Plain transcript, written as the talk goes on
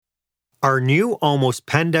Our new, almost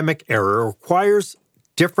pandemic era requires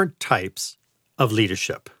different types of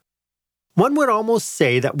leadership. One would almost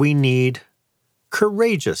say that we need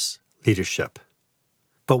courageous leadership.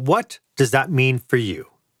 But what does that mean for you?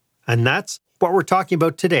 And that's what we're talking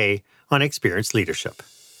about today on Experience Leadership.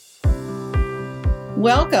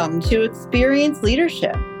 Welcome to Experience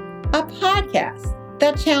Leadership, a podcast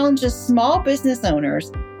that challenges small business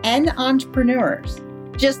owners and entrepreneurs,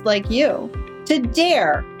 just like you, to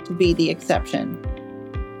dare to be the exception.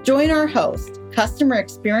 Join our host, customer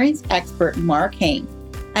experience expert Mark Hain,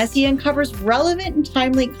 as he uncovers relevant and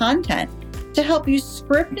timely content to help you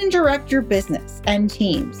script and direct your business and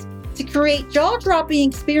teams to create jaw-dropping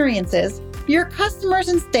experiences your customers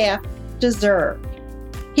and staff deserve.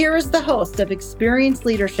 Here is the host of Experience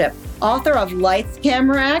Leadership, author of Lights,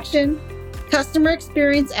 Camera, Action, customer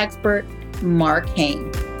experience expert Mark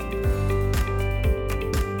Hain.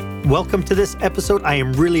 Welcome to this episode. I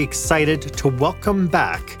am really excited to welcome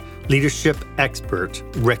back leadership expert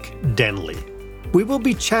Rick Denley. We will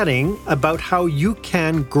be chatting about how you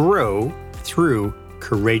can grow through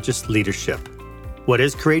courageous leadership. What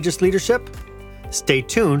is courageous leadership? Stay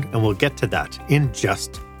tuned and we'll get to that in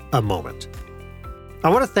just a moment. I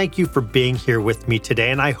want to thank you for being here with me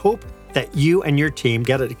today, and I hope that you and your team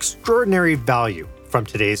get an extraordinary value from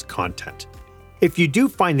today's content. If you do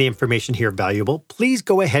find the information here valuable, please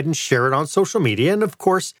go ahead and share it on social media. And of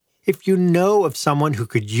course, if you know of someone who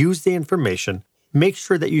could use the information, make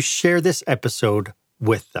sure that you share this episode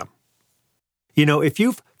with them. You know, if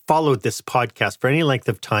you've followed this podcast for any length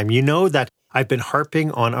of time, you know that I've been harping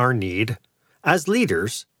on our need as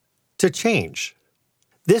leaders to change.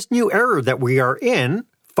 This new era that we are in,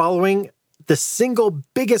 following the single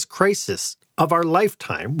biggest crisis of our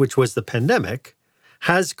lifetime, which was the pandemic,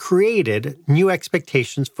 has created new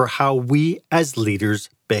expectations for how we as leaders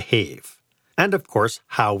behave, and of course,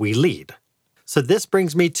 how we lead. So this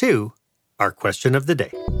brings me to our question of the day.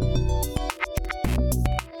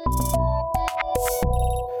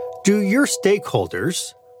 Do your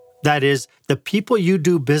stakeholders, that is, the people you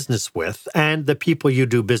do business with and the people you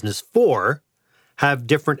do business for, have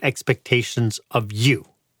different expectations of you?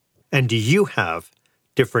 And do you have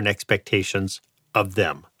different expectations of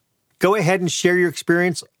them? Go ahead and share your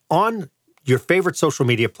experience on your favorite social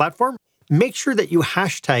media platform. Make sure that you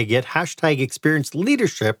hashtag it, #Experience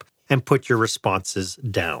Leadership, and put your responses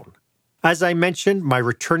down. As I mentioned, my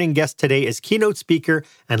returning guest today is keynote speaker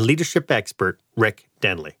and leadership expert Rick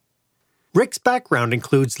Denley. Rick's background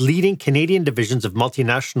includes leading Canadian divisions of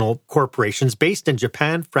multinational corporations based in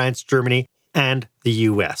Japan, France, Germany, and the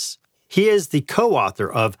US. He is the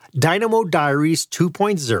co-author of Dynamo Diaries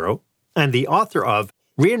 2.0 and the author of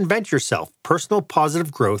Reinvent Yourself, Personal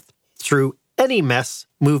Positive Growth Through Any Mess,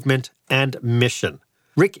 Movement, and Mission.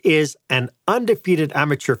 Rick is an undefeated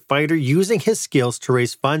amateur fighter using his skills to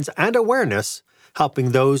raise funds and awareness,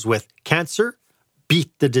 helping those with cancer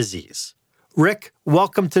beat the disease. Rick,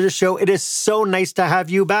 welcome to the show. It is so nice to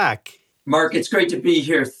have you back. Mark, it's great to be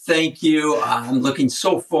here. Thank you. I'm looking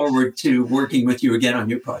so forward to working with you again on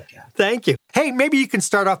your podcast. Thank you. Hey, maybe you can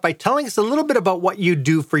start off by telling us a little bit about what you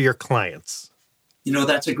do for your clients. You know,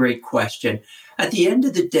 that's a great question. At the end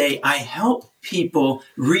of the day, I help people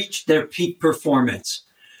reach their peak performance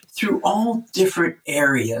through all different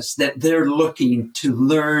areas that they're looking to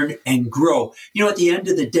learn and grow. You know, at the end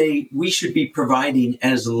of the day, we should be providing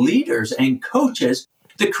as leaders and coaches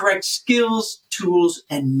the correct skills, tools,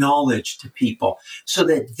 and knowledge to people so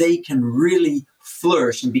that they can really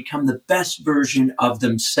flourish and become the best version of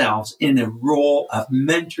themselves in a role of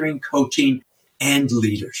mentoring, coaching, and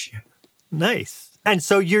leadership. Nice. And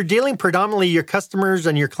so you're dealing predominantly, your customers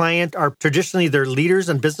and your client are traditionally their leaders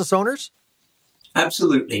and business owners?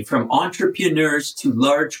 Absolutely. From entrepreneurs to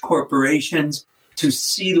large corporations to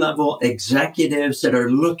C-level executives that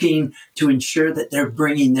are looking to ensure that they're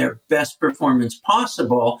bringing their best performance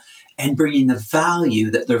possible and bringing the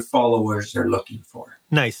value that their followers are looking for.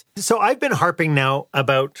 Nice. So I've been harping now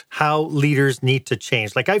about how leaders need to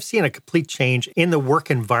change. Like I've seen a complete change in the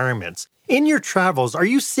work environments. In your travels, are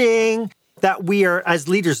you seeing that we are, as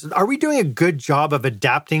leaders, are we doing a good job of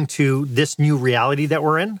adapting to this new reality that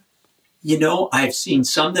we're in? You know, I've seen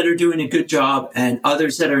some that are doing a good job and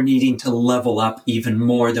others that are needing to level up even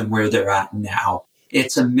more than where they're at now.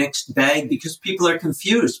 It's a mixed bag because people are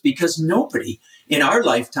confused because nobody in our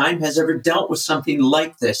lifetime has ever dealt with something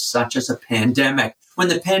like this, such as a pandemic. When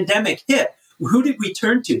the pandemic hit, who did we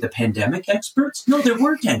turn to? The pandemic experts? No, there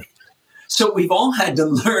weren't any. So we've all had to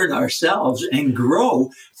learn ourselves and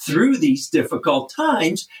grow through these difficult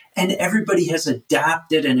times, and everybody has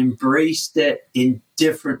adapted and embraced it in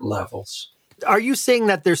different levels. Are you saying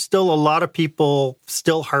that there's still a lot of people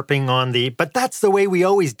still harping on but that's the way we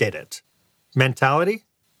always did it mentality?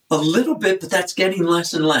 A little bit, but that's getting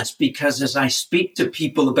less and less because as I speak to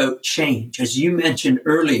people about change, as you mentioned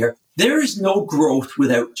earlier, there is no growth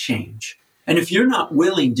without change. And if you're not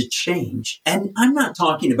willing to change, and I'm not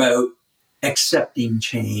talking about accepting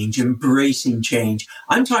change, embracing change,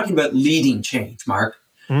 I'm talking about leading change, Mark.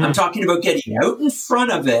 I'm talking about getting out in front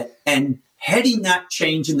of it and heading that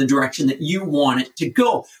change in the direction that you want it to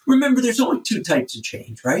go. Remember, there's only two types of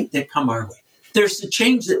change, right, that come our way. There's the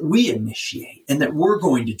change that we initiate and that we're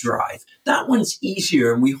going to drive. That one's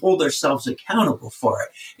easier and we hold ourselves accountable for it.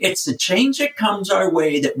 It's the change that comes our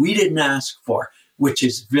way that we didn't ask for, which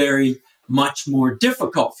is very much more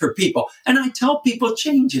difficult for people. And I tell people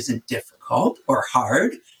change isn't difficult or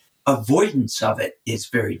hard. Avoidance of it is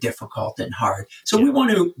very difficult and hard. So we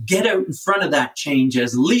want to get out in front of that change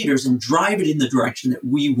as leaders and drive it in the direction that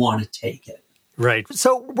we want to take it. Right.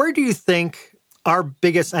 So where do you think our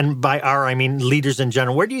biggest, and by our, I mean leaders in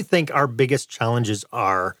general, where do you think our biggest challenges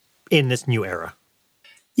are in this new era?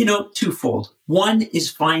 Twofold. One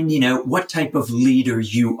is finding out what type of leader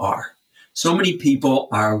you are. So many people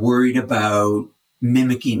are worried about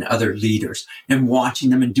mimicking other leaders and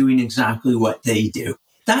watching them and doing exactly what they do.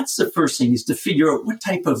 That's the first thing, is to figure out what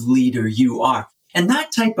type of leader you are. And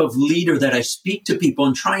that type of leader that I speak to people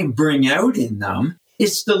and try and bring out in them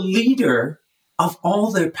is the leader of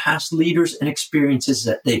all their past leaders and experiences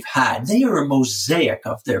that they've had. They are a mosaic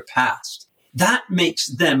of their past. That makes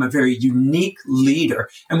them a very unique leader.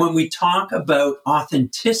 And when we talk about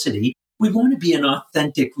authenticity, we want to be an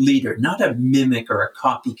authentic leader, not a mimic or a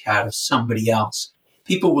copycat of somebody else.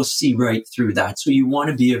 People will see right through that. So you want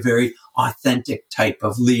to be a very authentic type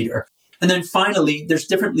of leader. And then finally, there's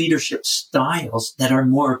different leadership styles that are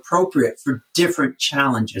more appropriate for different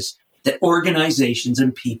challenges that organizations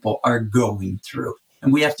and people are going through.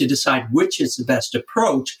 And we have to decide which is the best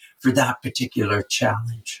approach for that particular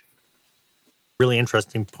challenge. Really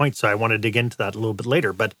interesting point. So I want to dig into that a little bit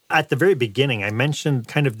later. But at the very beginning, I mentioned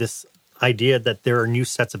kind of this idea that there are new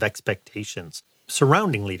sets of expectations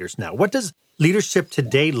surrounding leaders now. What does leadership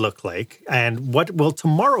today look like, and what will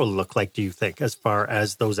tomorrow look like, do you think, as far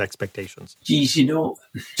as those expectations? Geez,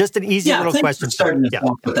 just an easy little question. For starting to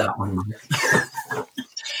talk with that one.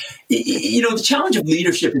 The challenge of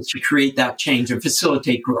leadership is to create that change and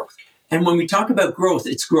facilitate growth. And when we talk about growth,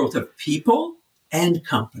 it's growth of people and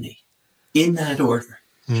company in that order.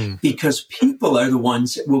 Because people are the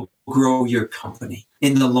ones that will grow your company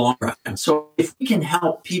in the long run. So if we can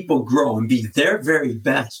help people grow and be their very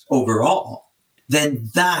best overall, then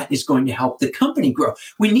that is going to help the company grow.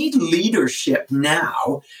 We need leadership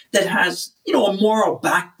now that has, a moral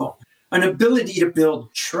backbone, an ability to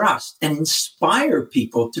build trust and inspire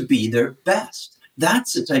people to be their best.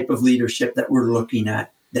 That's the type of leadership that we're looking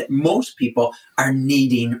at, that most people are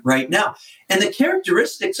needing right now. And the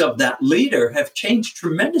characteristics of that leader have changed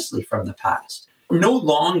tremendously from the past. No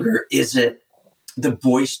longer is it the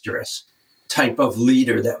boisterous type of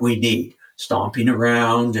leader that we need, stomping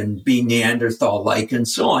around and being Neanderthal-like and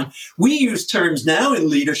so on. We use terms now in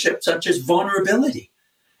leadership such as vulnerability,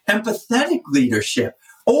 empathetic leadership,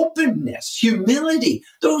 openness, humility.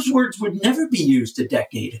 Those words would never be used a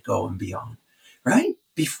decade ago and beyond, right?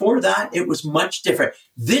 Before that, it was much different.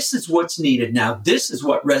 This is what's needed now. This is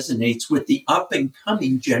what resonates with the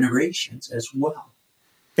up-and-coming generations as well.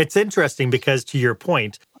 It's interesting because, to your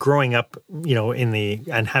point, growing up,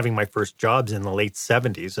 and having my first jobs in the late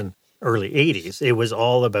 70s and early 80s, it was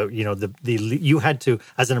all about, you had to,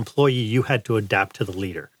 as an employee, you had to adapt to the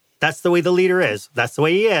leader. That's the way the leader is. That's the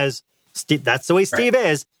way he is. That's the way Steve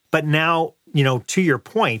is. But now, to your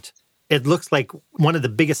point, it looks like one of the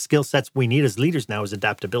biggest skill sets we need as leaders now is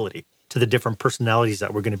adaptability to the different personalities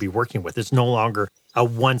that we're going to be working with. It's no longer a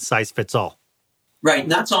one-size-fits-all. Right,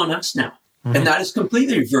 and that's on us now. Mm-hmm. And that is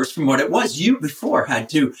completely reversed from what it was. You before had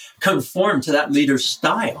to conform to that leader's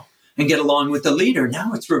style and get along with the leader.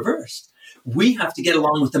 Now it's reversed. We have to get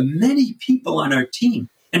along with the many people on our team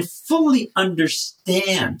and fully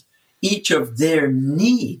understand each of their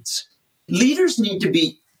needs. Leaders need to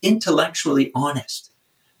be intellectually honest,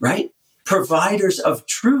 right? Providers of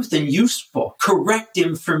truth and useful, correct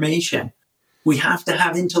information. We have to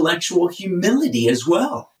have intellectual humility as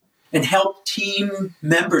well and help team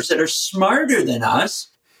members that are smarter than us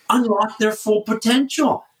unlock their full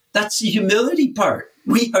potential. That's the humility part.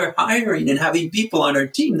 We are hiring and having people on our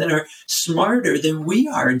team that are smarter than we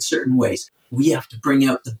are in certain ways. We have to bring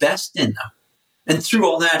out the best in them. And through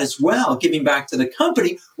all that as well, giving back to the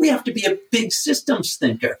company, we have to be a big systems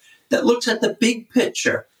thinker. that looks at the big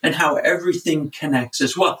picture and how everything connects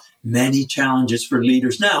as well. Many challenges for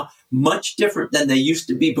leaders now, much different than they used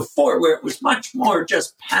to be before, where it was much more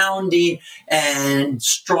just pounding and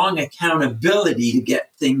strong accountability to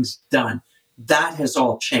get things done. That has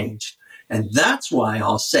all changed. And that's why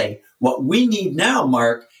I'll say what we need now,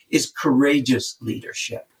 Mark, is courageous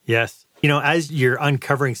leadership. Yes. As you're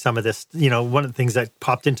uncovering some of this, one of the things that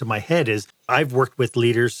popped into my head is I've worked with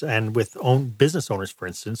leaders and with business owners, for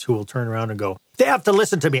instance, who will turn around and go, they have to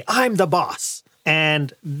listen to me. I'm the boss.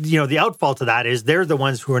 And, the outfall to that is they're the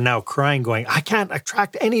ones who are now crying, going, I can't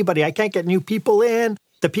attract anybody. I can't get new people in.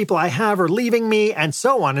 The people I have are leaving me and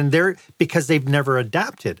so on. And because they've never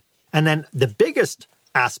adapted. And then the biggest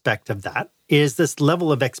aspect of that is this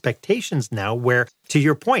level of expectations now where, to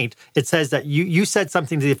your point, it says that you said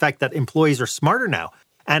something to the effect that employees are smarter now.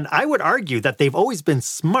 And I would argue that they've always been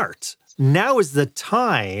smart. Now is the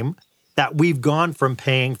time that we've gone from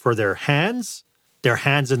paying for their hands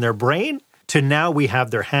and their brain, to now we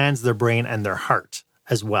have their hands, their brain, and their heart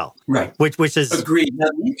as well. Right. Which is... Agreed. Now,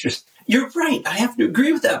 you're right. I have to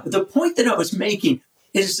agree with that. But the point that I was making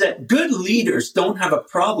is that good leaders don't have a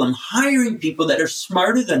problem hiring people that are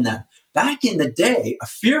smarter than them. Back in the day, a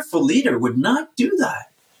fearful leader would not do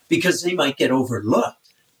that because they might get overlooked.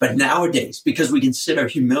 But nowadays, because we can sit our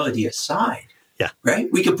humility aside,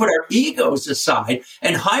 right? We can put our egos aside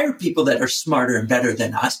and hire people that are smarter and better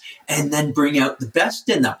than us and then bring out the best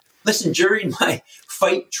in them. Listen, during my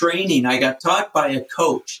fight training, I got taught by a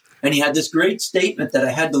coach, and he had this great statement that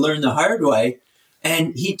I had to learn the hard way.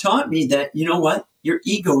 And he taught me that, you know what? Your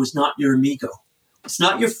ego is not your amigo. It's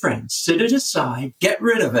not your friend. Sit it aside, get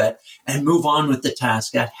rid of it, and move on with the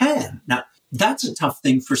task at hand. Now, that's a tough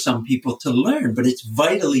thing for some people to learn, but it's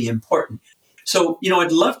vitally important. So,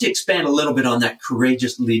 I'd love to expand a little bit on that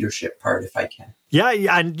courageous leadership part if I can. Yeah.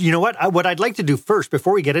 And you know what? What I'd like to do first,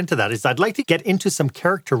 before we get into that, is I'd like to get into some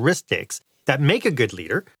characteristics that make a good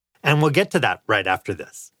leader. And we'll get to that right after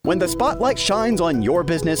this. When the spotlight shines on your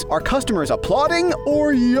business, are customers applauding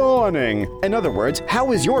or yawning? In other words,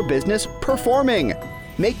 how is your business performing?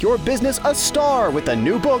 Make your business a star with the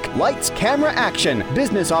new book, Lights, Camera, Action,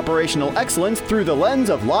 Business Operational Excellence Through the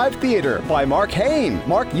Lens of Live Theater by Mark Hain.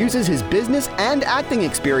 Mark uses his business and acting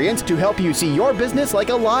experience to help you see your business like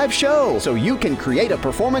a live show so you can create a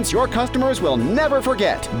performance your customers will never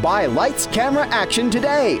forget. Buy Lights, Camera, Action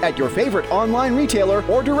today at your favorite online retailer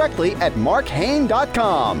or directly at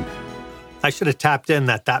markhain.com. I should have tapped in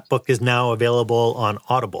that book is now available on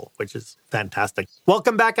Audible, which is fantastic.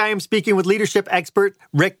 Welcome back. I am speaking with leadership expert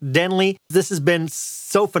Rick Denley. This has been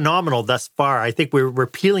so phenomenal thus far. I think we're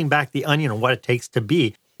peeling back the onion on what it takes to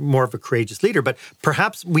be more of a courageous leader, but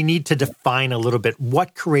perhaps we need to define a little bit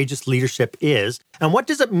what courageous leadership is and what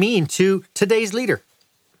does it mean to today's leader?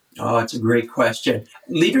 Oh, it's a great question.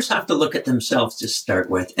 Leaders have to look at themselves to start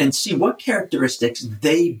with and see what characteristics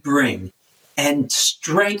they bring and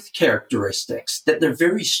strength characteristics that they're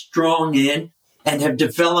very strong in and have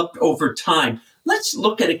developed over time. Let's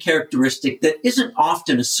look at a characteristic that isn't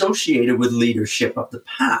often associated with leadership of the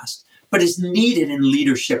past, but is needed in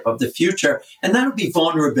leadership of the future, and that'll be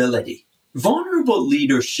vulnerability. Vulnerable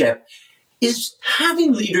leadership is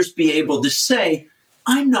having leaders be able to say,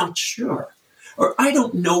 I'm not sure, or I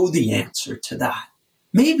don't know the answer to that.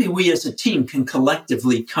 Maybe we as a team can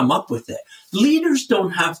collectively come up with it. Leaders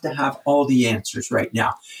don't have to have all the answers right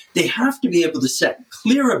now. They have to be able to set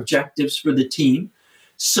clear objectives for the team,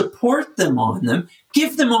 support them on them,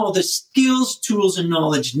 give them all the skills, tools, and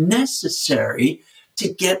knowledge necessary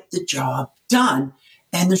to get the job done.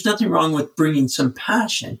 And there's nothing wrong with bringing some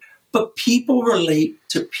passion, but people relate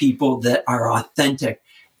to people that are authentic.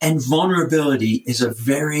 And vulnerability is a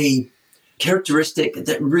very characteristic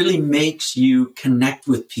that really makes you connect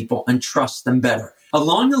with people and trust them better.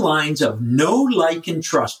 Along the lines of know, like, and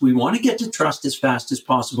trust. We want to get to trust as fast as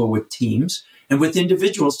possible with teams and with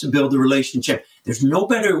individuals to build a relationship. There's no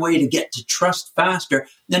better way to get to trust faster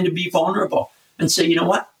than to be vulnerable and say, you know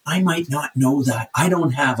what? I might not know that. I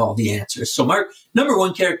don't have all the answers. So, Mark, number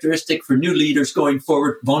one characteristic for new leaders going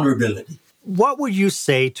forward, vulnerability. What would you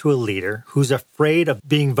say to a leader who's afraid of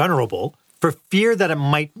being vulnerable for fear that it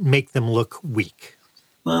might make them look weak?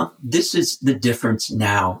 Well, this is the difference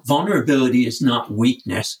now. Vulnerability is not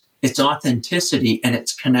weakness. It's authenticity and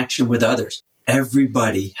it's connection with others.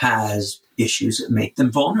 Everybody has issues that make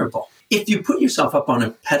them vulnerable. If you put yourself up on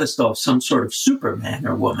a pedestal of some sort of Superman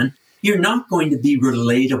or woman, you're not going to be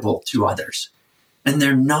relatable to others. And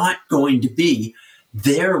they're not going to be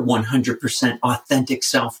their 100% authentic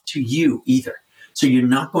self to you either. So you're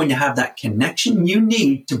not going to have that connection you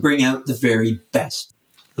need to bring out the very best.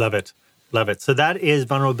 Love it. Love it. So that is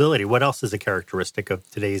vulnerability. What else is a characteristic of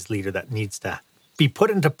today's leader that needs to be put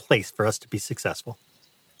into place for us to be successful?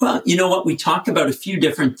 Well, you know what? We talked about a few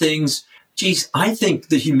different things. Geez, I think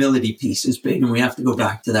the humility piece is big, and we have to go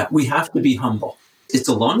back to that. We have to be humble. It's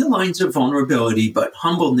along the lines of vulnerability, but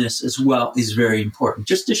humbleness as well is very important,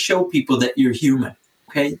 just to show people that you're human,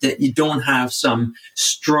 okay? That you don't have some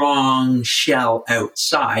strong shell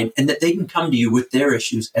outside, and that they can come to you with their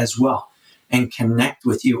issues as well and connect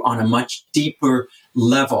with you on a much deeper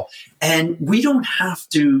level. And we don't have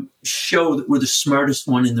to show that we're the smartest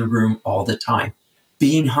one in the room all the time.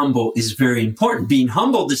 Being humble is very important. Being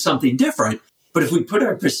humbled is something different, but if we put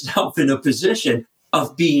ourselves in a position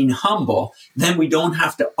of being humble, then we don't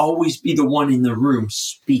have to always be the one in the room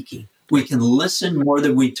speaking. We can listen more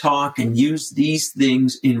than we talk and use these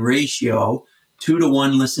things in ratio,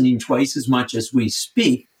 2-to-1, listening twice as much as we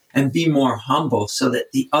speak, and be more humble so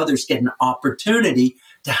that the others get an opportunity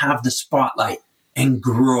to have the spotlight and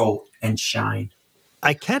grow and shine.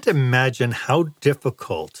 I can't imagine how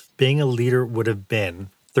difficult being a leader would have been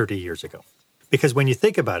 30 years ago. Because when you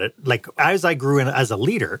think about it, like as I grew in as a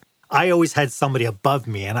leader, I always had somebody above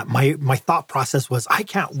me. And my thought process was, I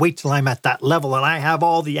can't wait till I'm at that level and I have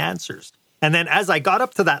all the answers. And then as I got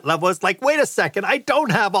up to that level, it's like, wait a second, I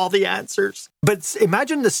don't have all the answers. But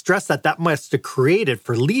imagine the stress that must have created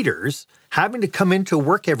for leaders having to come into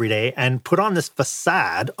work every day and put on this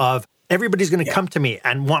facade of everybody's going to come to me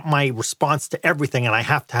and want my response to everything, and I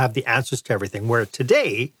have to have the answers to everything. Where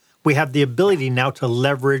today, we have the ability now to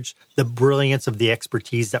leverage the brilliance of the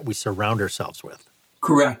expertise that we surround ourselves with.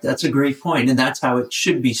 Correct. That's a great point. And that's how it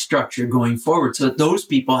should be structured going forward, so that those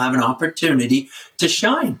people have an opportunity to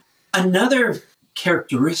shine. Another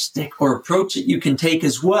characteristic or approach that you can take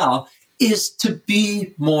as well is to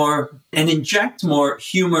be more and inject more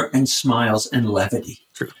humor and smiles and levity.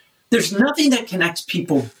 True. There's nothing that connects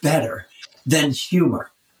people better than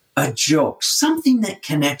humor, a joke, something that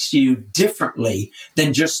connects you differently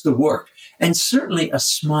than just the work. And certainly a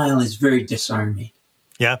smile is very disarming.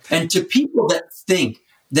 Yeah. And to people that think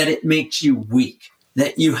that it makes you weak,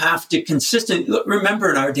 that you have to consistently, remember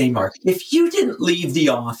in our day, Mark, if you didn't leave the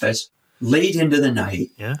office late into the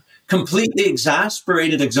night, completely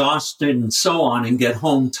exasperated, exhausted, and so on, and get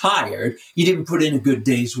home tired, you didn't put in a good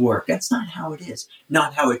day's work. That's not how it is.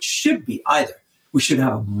 Not how it should be either. We should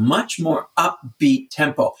have a much more upbeat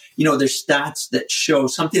tempo. You know, there's stats that show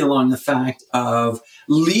something along the fact of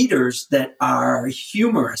leaders that are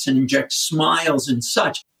humorous and inject smiles and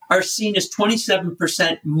such are seen as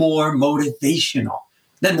 27% more motivational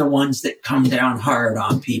than the ones that come down hard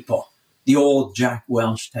on people. The old Jack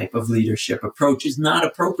Welch type of leadership approach is not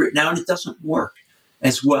appropriate now, and it doesn't work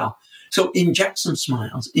as well. So inject some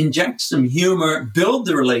smiles, inject some humor, build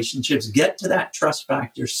the relationships, get to that trust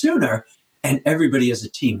factor sooner, and everybody as a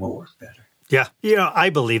team will work better. Yeah. You know, I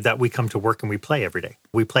believe that we come to work and we play every day.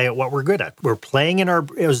 We play at what we're good at. We're playing in our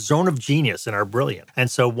zone of genius and our brilliant.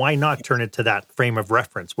 And so why not turn it to that frame of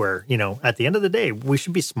reference where, you know, at the end of the day, we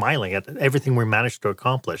should be smiling at everything we managed to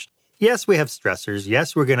accomplish. Yes, we have stressors.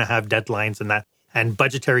 Yes, we're going to have deadlines and that and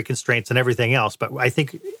budgetary constraints and everything else. But I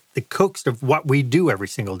think the crux of what we do every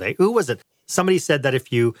single day, who was it? Somebody said that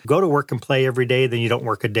if you go to work and play every day, then you don't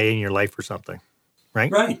work a day in your life or something.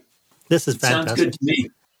 Right? Right. This is fantastic. Sounds good to me.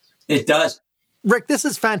 It does. Rick, this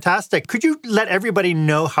is fantastic. Could you let everybody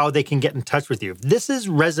know how they can get in touch with you? If this is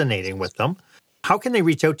resonating with them, how can they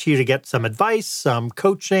reach out to you to get some advice, some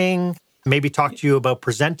coaching, maybe talk to you about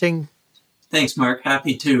presenting? Thanks, Mark.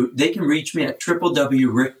 Happy to. They can reach me at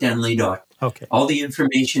www.rickdenley.com. Okay. All the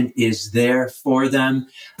information is there for them.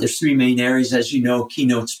 There's 3 main areas, as you know,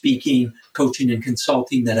 keynote speaking, coaching, and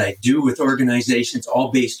consulting that I do with organizations,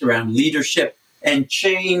 all based around leadership and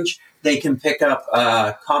change. They can pick up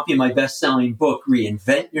a copy of my best-selling book,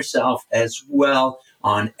 Reinvent Yourself, as well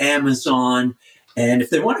on Amazon. And if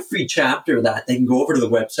they want a free chapter of that, they can go over to the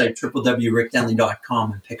website,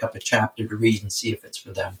 www.rickdenley.com, and pick up a chapter to read and see if it's for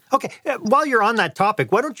them. Okay. While you're on that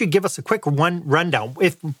topic, why don't you give us a quick rundown?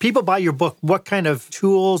 If people buy your book, what kind of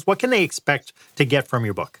tools, what can they expect to get from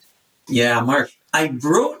your book? Yeah, Mark, I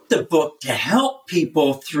wrote the book to help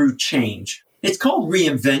people through change. It's called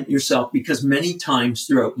Reinvent Yourself because many times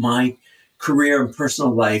throughout my career and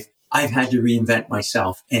personal life, I've had to reinvent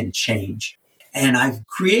myself and change. And I've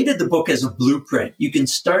created the book as a blueprint. You can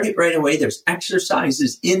start it right away. There's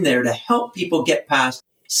exercises in there to help people get past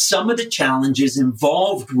some of the challenges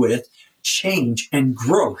involved with change and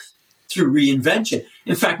growth through reinvention.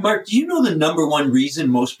 In fact, Mark, do you know the number one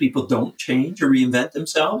reason most people don't change or reinvent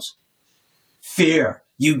themselves? Fear.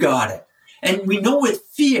 You got it. And we know with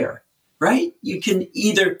fear, right? You can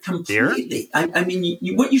either completely,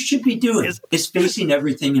 what you should be doing is facing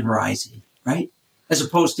everything and rising, right? As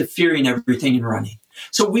opposed to fearing everything and running.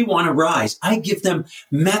 So we want to rise. I give them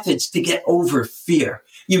methods to get over fear.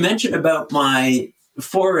 You mentioned about my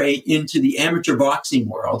foray into the amateur boxing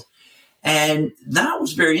world. And that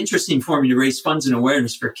was very interesting for me to raise funds and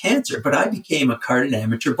awareness for cancer. But I became a carded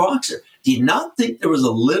amateur boxer. Do you not think there was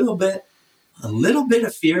a little bit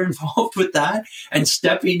of fear involved with that? And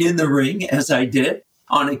stepping in the ring as I did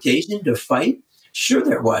on occasion to fight? Sure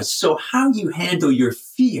there was. So how you handle your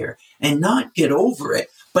fear and not get over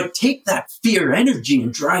it, but take that fear energy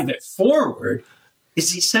and drive it forward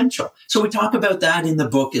is essential. So we talk about that in the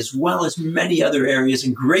book, as well as many other areas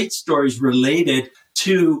and great stories related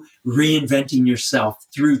to reinventing yourself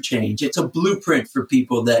through change. It's a blueprint for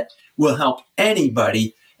people that will help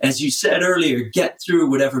anybody, as you said earlier, get through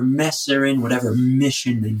whatever mess they're in, whatever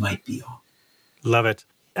mission they might be on. Love it.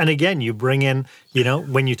 And again, you bring in,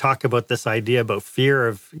 when you talk about this idea about fear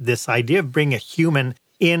of bringing a human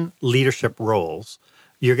in leadership roles,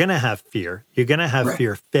 you're going to have fear. You're going to have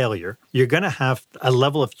fear of failure. You're going to have a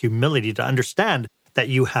level of humility to understand that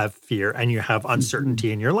you have fear and you have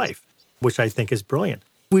uncertainty in your life, which I think is brilliant.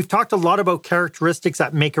 We've talked a lot about characteristics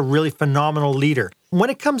that make a really phenomenal leader.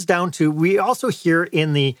 When it comes down to, we also hear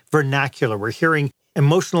in the vernacular, we're hearing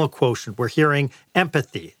emotional quotient, we're hearing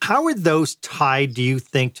empathy. How are those tied, do you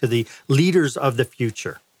think, to the leaders of the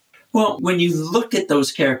future? Well, when you look at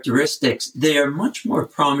those characteristics, they are much more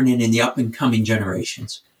prominent in the up-and-coming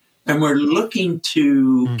generations. And we're looking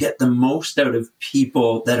to get the most out of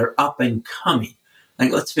people that are up and coming.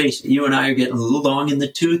 Like, let's face it, you and I are getting a little long in the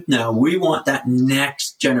tooth now. We want that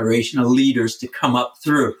next generation of leaders to come up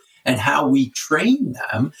through, and how we train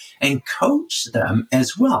them and coach them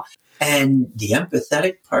as well. And the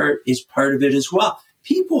empathetic part is part of it as well.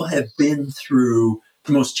 People have been through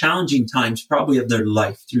the most challenging times probably of their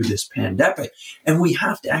life through this pandemic. And we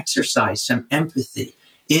have to exercise some empathy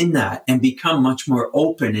in that and become much more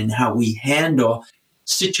open in how we handle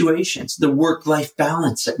situations, the work-life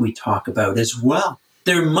balance that we talk about as well.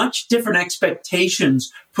 There are much different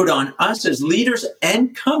expectations put on us as leaders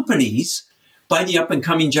and companies by the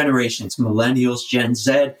up-and-coming generations, millennials, Gen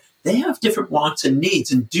Z. They have different wants and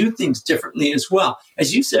needs and do things differently as well.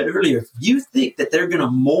 As you said earlier, if you think that they're going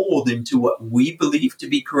to mold into what we believe to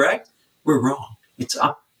be correct, we're wrong. It's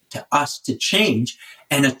up to us to change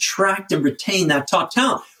and attract and retain that top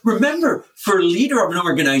talent. Remember, for a leader of an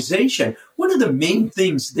organization, one of the main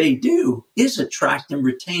things they do is attract and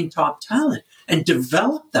retain top talent and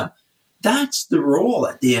develop them. That's the role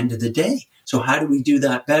at the end of the day. So how do we do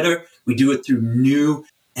that better? We do it through new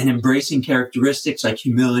and embracing characteristics like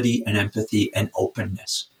humility and empathy and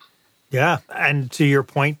openness. Yeah. And to your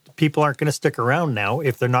point, people aren't going to stick around now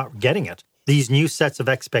if they're not getting it. These new sets of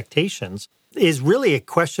expectations is really a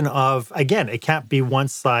question of, again, it can't be one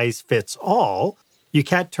size fits all. You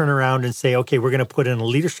can't turn around and say, okay, we're going to put in a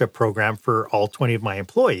leadership program for all 20 of my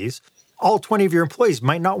employees. All 20 of your employees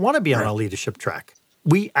might not want to be on a leadership track.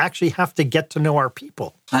 We actually have to get to know our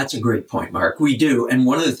people. That's a great point, Mark. We do. And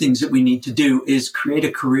one of the things that we need to do is create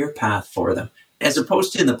a career path for them, as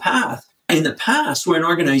opposed to in the past, where an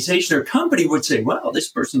organization or company would say, well, this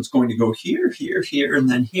person's going to go here, here, here, and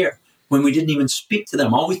then here, when we didn't even speak to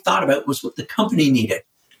them. All we thought about was what the company needed.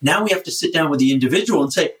 Now we have to sit down with the individual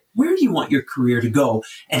and say, where do you want your career to go?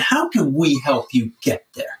 And how can we help you get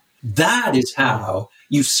there? That is how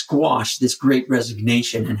you squash this great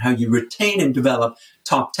resignation and how you retain and develop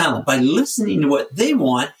top talent, by listening to what they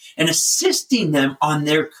want and assisting them on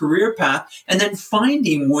their career path, and then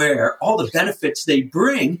finding where all the benefits they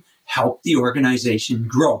bring help the organization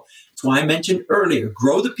grow. That's why I mentioned earlier,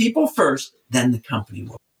 grow the people first, then the company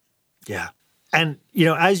will. Yeah. And,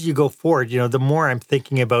 as you go forward, the more I'm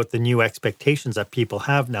thinking about the new expectations that people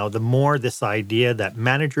have now, the more this idea that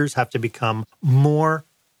managers have to become more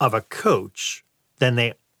of a coach than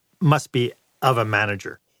they must be of a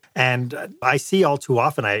manager. And I see all too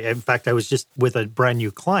often, in fact, I was just with a brand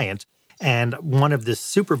new client, and one of the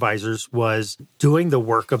supervisors was doing the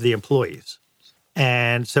work of the employees.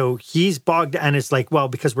 And so he's bogged, and it's like, well,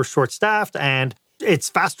 because we're short-staffed and it's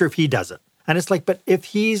faster if he does it. And it's like, but if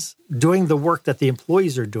he's doing the work that the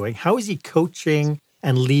employees are doing, how is he coaching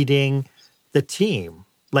and leading the team?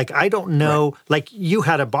 Like, I don't know, like you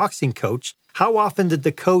had a boxing coach. How often did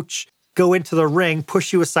the coach go into the ring,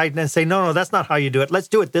 push you aside, and say, no, that's not how you do it. Let's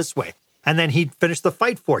do it this way. And then he'd finish the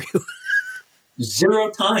fight for you. 0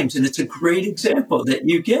 times. And it's a great example that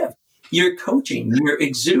you give. You're coaching, you're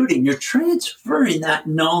exuding, you're transferring that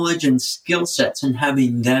knowledge and skill sets and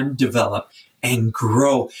having them develop and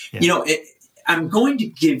grow. Yeah. I'm going to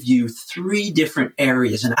give you 3 different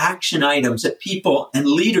areas and action items that people and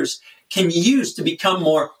leaders can use to become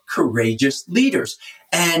more courageous leaders.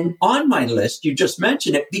 And on my list, you just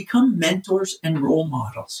mentioned it, become mentors and role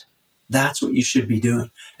models. That's what you should be doing.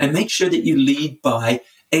 And make sure that you lead by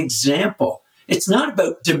example. It's not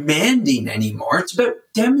about demanding anymore. It's about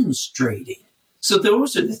demonstrating. So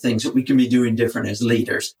those are the things that we can be doing different as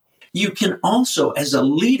leaders. You can also, as a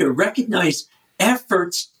leader, recognize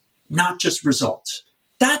efforts, not just results.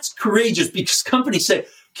 That's courageous because companies say,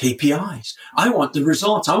 KPIs, I want the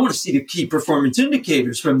results. I want to see the key performance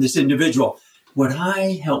indicators from this individual. What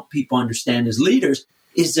I help people understand as leaders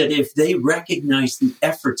is that if they recognize the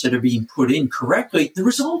efforts that are being put in correctly, the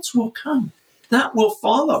results will come. That will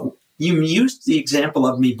follow. You used the example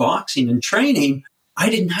of me boxing and training. I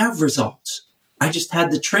didn't have results. I just had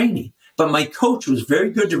the training. But my coach was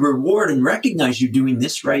very good to reward and recognize you're doing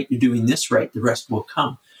this right, you're doing this right, the rest will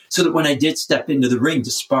come. So that when I did step into the ring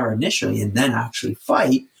to spar initially and then actually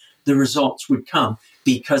fight, the results would come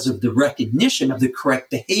because of the recognition of the correct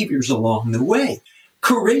behaviors along the way.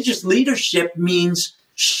 Courageous leadership means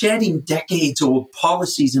shedding decades-old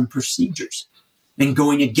policies and procedures and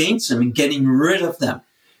going against them and getting rid of them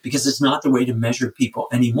because it's not the way to measure people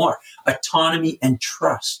anymore. Autonomy and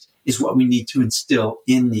trust is what we need to instill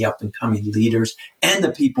in the up-and-coming leaders and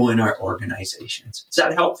the people in our organizations. Is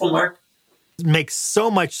that helpful, Mark? It makes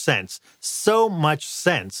so much sense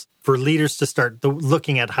for leaders to start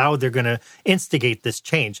looking at how they're going to instigate this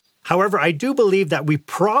change. However, I do believe that we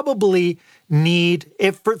probably need,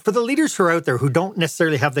 for the leaders who are out there who don't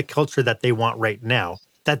necessarily have the culture that they want right now,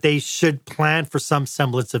 that they should plan for some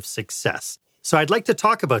semblance of success. So I'd like to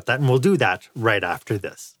talk about that, and we'll do that right after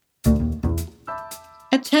this.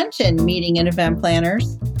 Attention, meeting and event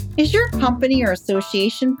planners. Is your company or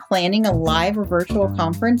association planning a live or virtual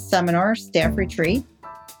conference, seminar, staff retreat?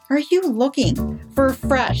 Are you looking for a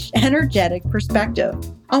fresh, energetic perspective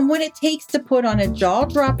on what it takes to put on a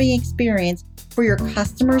jaw-dropping experience for your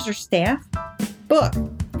customers or staff? Book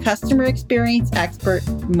customer experience expert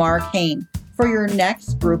Mark Hain for your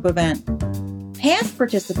next group event. Past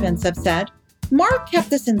participants have said, Mark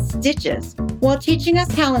kept us in stitches while teaching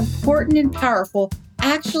us how important and powerful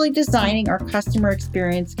actually designing our customer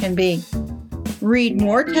experience can be. Read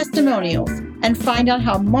more testimonials and find out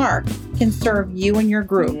how Mark can serve you and your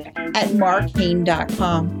group at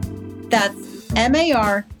markhain.com. That's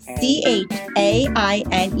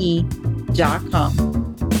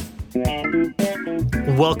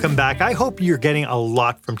MarkHaine.com. Welcome back. I hope you're getting a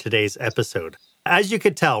lot from today's episode. As you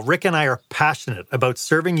could tell, Rick and I are passionate about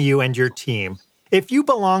serving you and your team. If you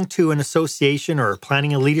belong to an association or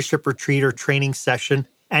planning a leadership retreat or training session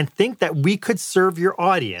and think that we could serve your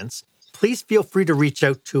audience, please feel free to reach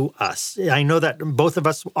out to us. I know that both of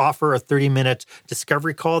us offer a 30-minute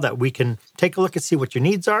discovery call that we can take a look and see what your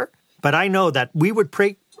needs are. But I know that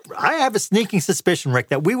I have a sneaking suspicion, Rick,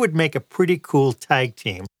 that we would make a pretty cool tag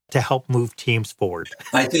team to help move teams forward.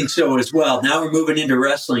 I think so as well. Now we're moving into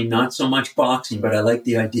wrestling, not so much boxing, but I like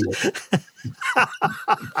the idea.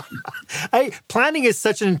 Planning is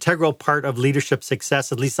such an integral part of leadership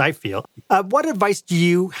success, at least I feel. What advice do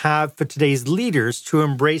you have for today's leaders to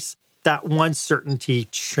embrace that uncertainty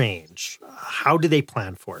change? How do they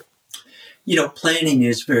plan for it? Planning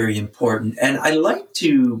is very important. And I like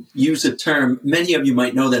to use a term, many of you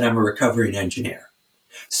might know that I'm a recovering engineer.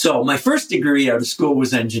 So my first degree out of school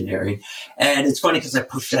was engineering. And it's funny because I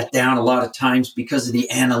pushed that down a lot of times because of the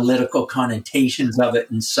analytical connotations of it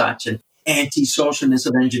and such and anti-socialness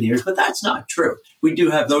of engineers. But that's not true. We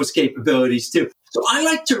do have those capabilities too. So I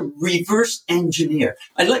like to reverse engineer.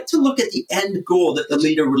 I like to look at the end goal that the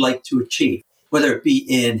leader would like to achieve, whether it be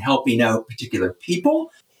in helping out particular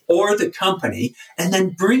people or the company, and then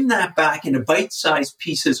bring that back into bite-sized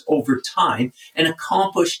pieces over time and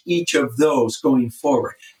accomplish each of those going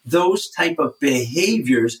forward. Those type of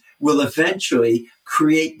behaviors will eventually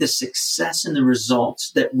create the success and the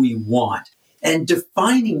results that we want. And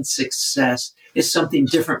defining success is something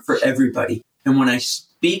different for everybody. And when I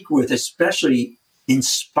speak with especially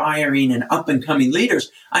inspiring and up-and-coming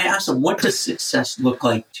leaders, I ask them, what does success look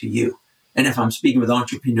like to you? And if I'm speaking with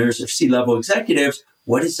entrepreneurs or C-level executives,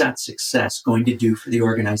 what is that success going to do for the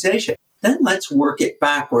organization? Then let's work it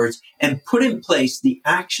backwards and put in place the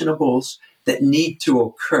actionables that need to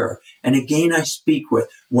occur. And again, I speak with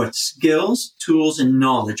what skills, tools, and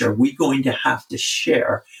knowledge are we going to have to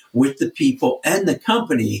share with the people and the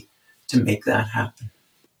company to make that happen?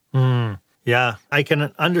 Yeah, I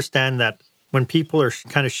can understand that when people are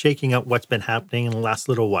kind of shaking out what's been happening in the last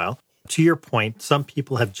little while. To your point, some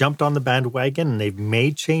people have jumped on the bandwagon and they've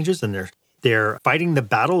made changes and They're fighting the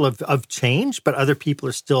battle of change, but other people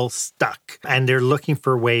are still stuck and they're looking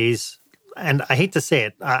for ways. And I hate to say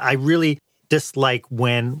it, I really dislike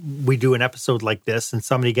when we do an episode like this and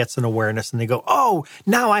somebody gets an awareness and they go, oh,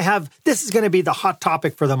 now this is going to be the hot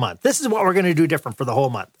topic for the month. This is what we're going to do different for the whole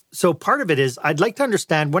month. So part of it is I'd like to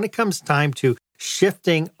understand when it comes time to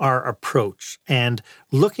shifting our approach and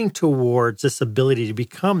looking towards this ability to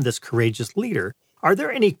become this courageous leader. Are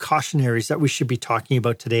there any cautionaries that we should be talking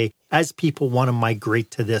about today as people want to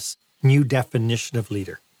migrate to this new definition of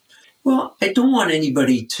leader? Well, I don't want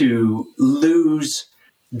anybody to lose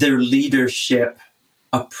their leadership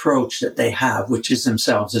approach that they have, which is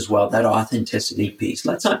themselves as well, that authenticity piece.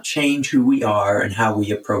 Let's not change who we are and how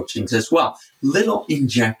we approach things as well. Little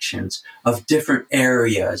injections of different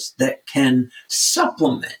areas that can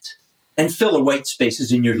supplement and fill the white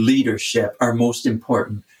spaces in your leadership are most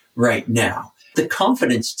important right now. The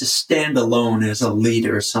confidence to stand alone as a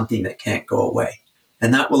leader is something that can't go away.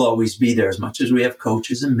 And that will always be there as much as we have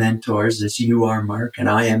coaches and mentors, as you are, Mark, and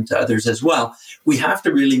I am to others as well. We have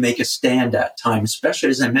to really make a stand at times, especially,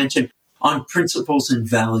 as I mentioned, on principles and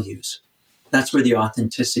values. That's where the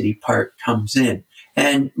authenticity part comes in.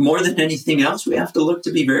 And more than anything else, we have to look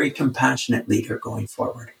to be very compassionate leader going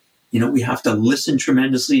forward. We have to listen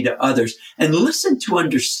tremendously to others and listen to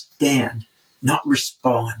understand, not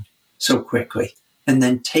respond so quickly. And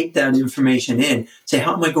then take that information in, say,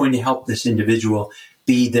 how am I going to help this individual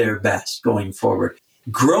be their best going forward?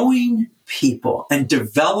 Growing people and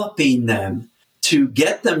developing them to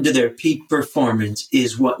get them to their peak performance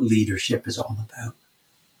is what leadership is all about.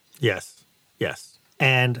 Yes.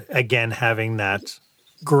 And again, having that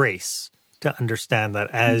grace to understand that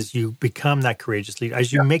as you become that courageous leader,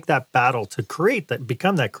 as you make that battle to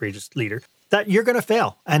become that courageous leader, that you're going to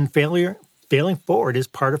fail. And failing forward is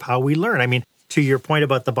part of how we learn. I mean, to your point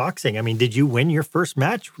about the boxing, did you win your first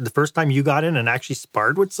match the first time you got in and actually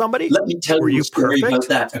sparred with somebody? Let me tell you a story about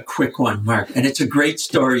that, a quick one, Mark. And it's a great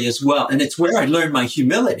story as well. And it's where I learned my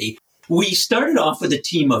humility. We started off with a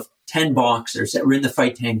team of 10 boxers that were in the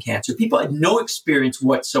fight to end cancer. People had no experience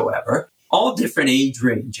whatsoever, all different age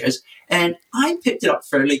ranges. And I picked it up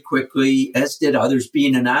fairly quickly, as did others,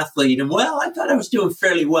 being an athlete. And I thought I was doing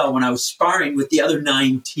fairly well when I was sparring with the other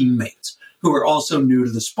 9 teammates who were also new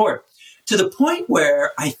to the sport. To the point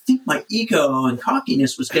where I think my ego and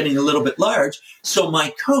cockiness was getting a little bit large. So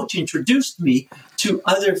my coach introduced me to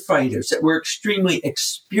other fighters that were extremely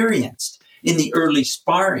experienced in the early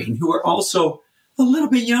sparring, who were also a little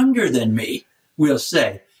bit younger than me, we'll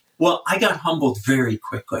say. Well, I got humbled very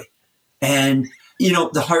quickly. And,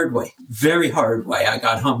 the hard way, very hard way, I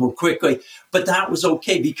got humbled quickly. But that was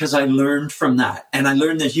okay because I learned from that. And I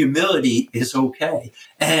learned that humility is okay.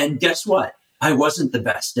 And guess what? I wasn't the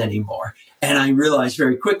best anymore. And I realized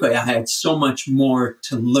very quickly I had so much more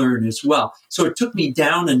to learn as well. So it took me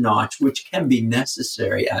down a notch, which can be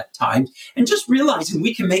necessary at times, and just realizing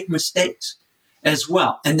we can make mistakes as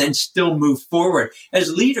well and then still move forward.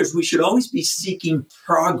 As leaders, we should always be seeking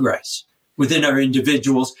progress within our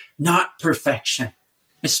individuals, not perfection,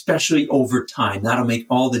 especially over time. That'll make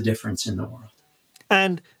all the difference in the world.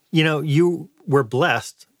 And, you were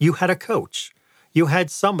blessed. You had a coach. You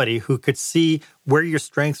had somebody who could see where your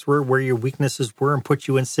strengths were, where your weaknesses were, and put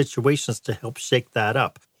you in situations to help shake that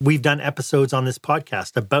up. We've done episodes on this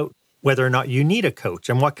podcast about whether or not you need a coach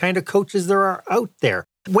and what kind of coaches there are out there.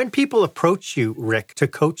 When people approach you, Rick, to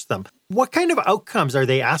coach them, what kind of outcomes are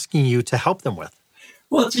they asking you to help them with?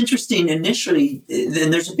 Well, it's interesting. Initially,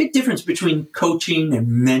 then there's a big difference between coaching and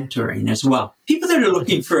mentoring as well. People that are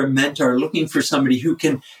looking for a mentor are looking for somebody who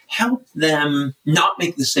can help them not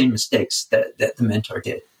make the same mistakes that the mentor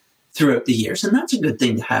did throughout the years. And that's a good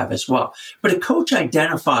thing to have as well. But a coach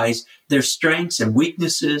identifies their strengths and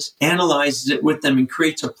weaknesses, analyzes it with them, and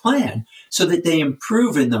creates a plan so that they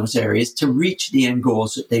improve in those areas to reach the end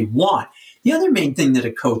goals that they want. The other main thing that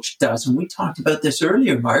a coach does, and we talked about this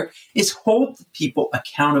earlier, Mark, is hold people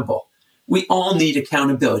accountable. We all need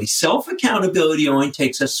accountability. Self-accountability only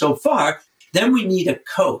takes us so far. Then we need a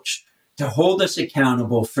coach to hold us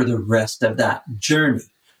accountable for the rest of that journey.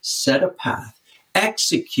 Set a path,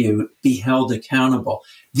 execute, be held accountable.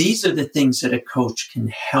 These are the things that a coach can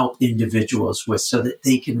help individuals with so that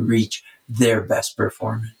they can reach their best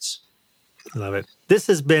performance. Love it. This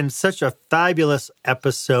has been such a fabulous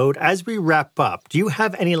episode. As we wrap up, do you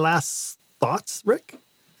have any last thoughts, Rick?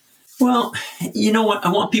 Well, you know what?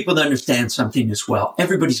 I want people to understand something as well.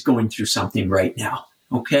 Everybody's going through something right now,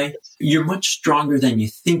 okay? You're much stronger than you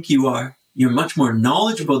think you are. You're much more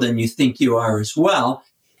knowledgeable than you think you are as well.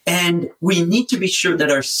 And we need to be sure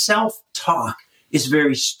that our self-talk is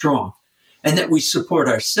very strong. and that we support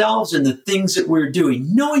ourselves and the things that we're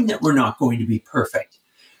doing, knowing that we're not going to be perfect,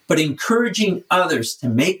 but encouraging others to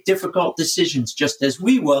make difficult decisions just as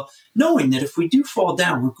we will, knowing that if we do fall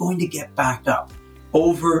down, we're going to get back up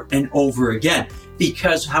over and over again.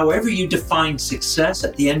 Because however you define success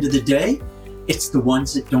at the end of the day, it's the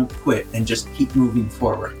ones that don't quit and just keep moving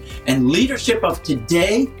forward. And leadership of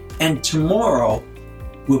today and tomorrow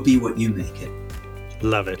will be what you make it.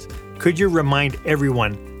 Love it. Could you remind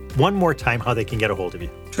everyone one more time how they can get a hold of you?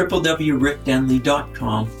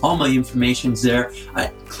 www.rickdenley.com. All my information's there.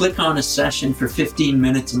 Click on a session for 15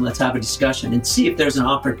 minutes and let's have a discussion and see if there's an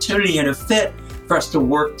opportunity and a fit for us to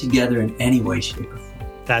work together in any way, shape, or form.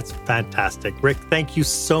 That's fantastic. Rick, thank you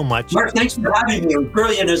so much. Mark, thanks for having me. It was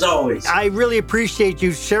brilliant as always. I really appreciate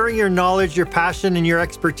you sharing your knowledge, your passion, and your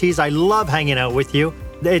expertise. I love hanging out with you.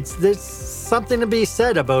 There's something to be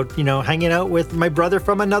said about, hanging out with my brother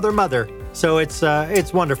from another mother. So it's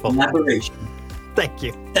wonderful. Collaboration. Thank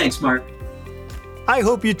you. Thanks, Mark. I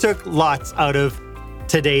hope you took lots out of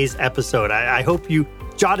today's episode. I hope you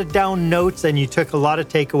jotted down notes and you took a lot of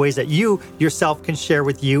takeaways that you yourself can share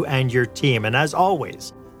with you and your team. And as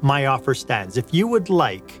always, my offer stands. If you would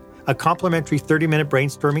like a complimentary 30-minute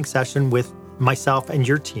brainstorming session with myself and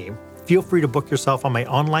your team, feel free to book yourself on my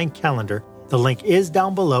online calendar. The link is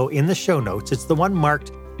down below in the show notes. It's the one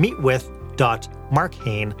marked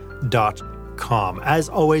meetwith.markhain.com. As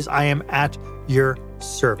always, I am at your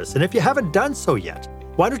service. And if you haven't done so yet,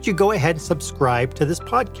 why don't you go ahead and subscribe to this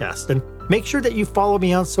podcast and make sure that you follow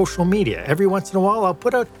me on social media. Every once in a while, I'll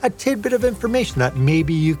put out a tidbit of information that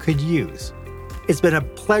maybe you could use. It's been a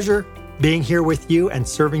pleasure being here with you and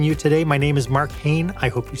serving you today. My name is Mark Hain. I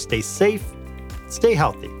hope you stay safe, stay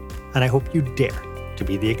healthy, and I hope you dare to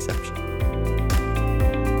be the exception.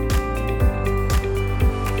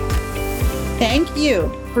 Thank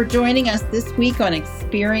you for joining us this week on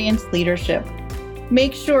Experience Leadership.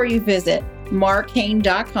 Make sure you visit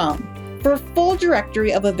markhain.com for a full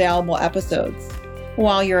directory of available episodes.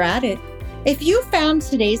 While you're at it, if you found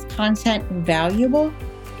today's content valuable,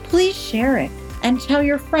 please share it and tell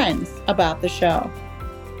your friends about the show.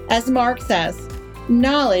 As Mark says,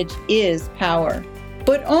 knowledge is power,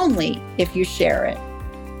 but only if you share it.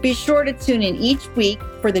 Be sure to tune in each week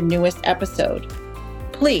for the newest episode.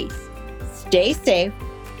 Please stay safe,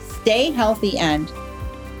 stay healthy, and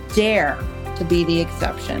dare to be the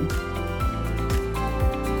exception.